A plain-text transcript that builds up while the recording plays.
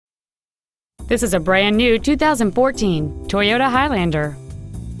This is a brand new 2014 Toyota Highlander.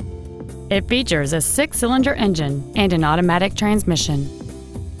 It features a 6-cylinder engine and an automatic transmission.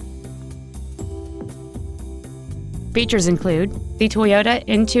 Features include the Toyota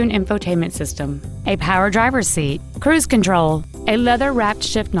Entune infotainment system, a power driver's seat, cruise control, a leather-wrapped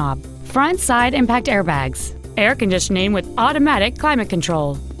shift knob, front side impact airbags, air conditioning with automatic climate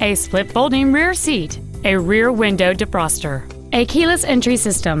control, a split folding rear seat, a rear window defroster, a keyless entry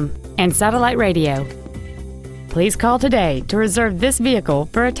system, and satellite radio. Please call today to reserve this vehicle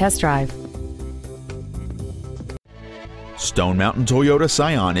for a test drive. Stone Mountain Toyota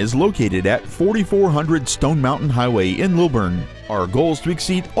Scion is located at 4400 Stone Mountain Highway in Lilburn. Our goal is to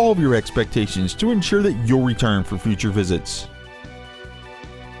exceed all of your expectations to ensure that you'll return for future visits.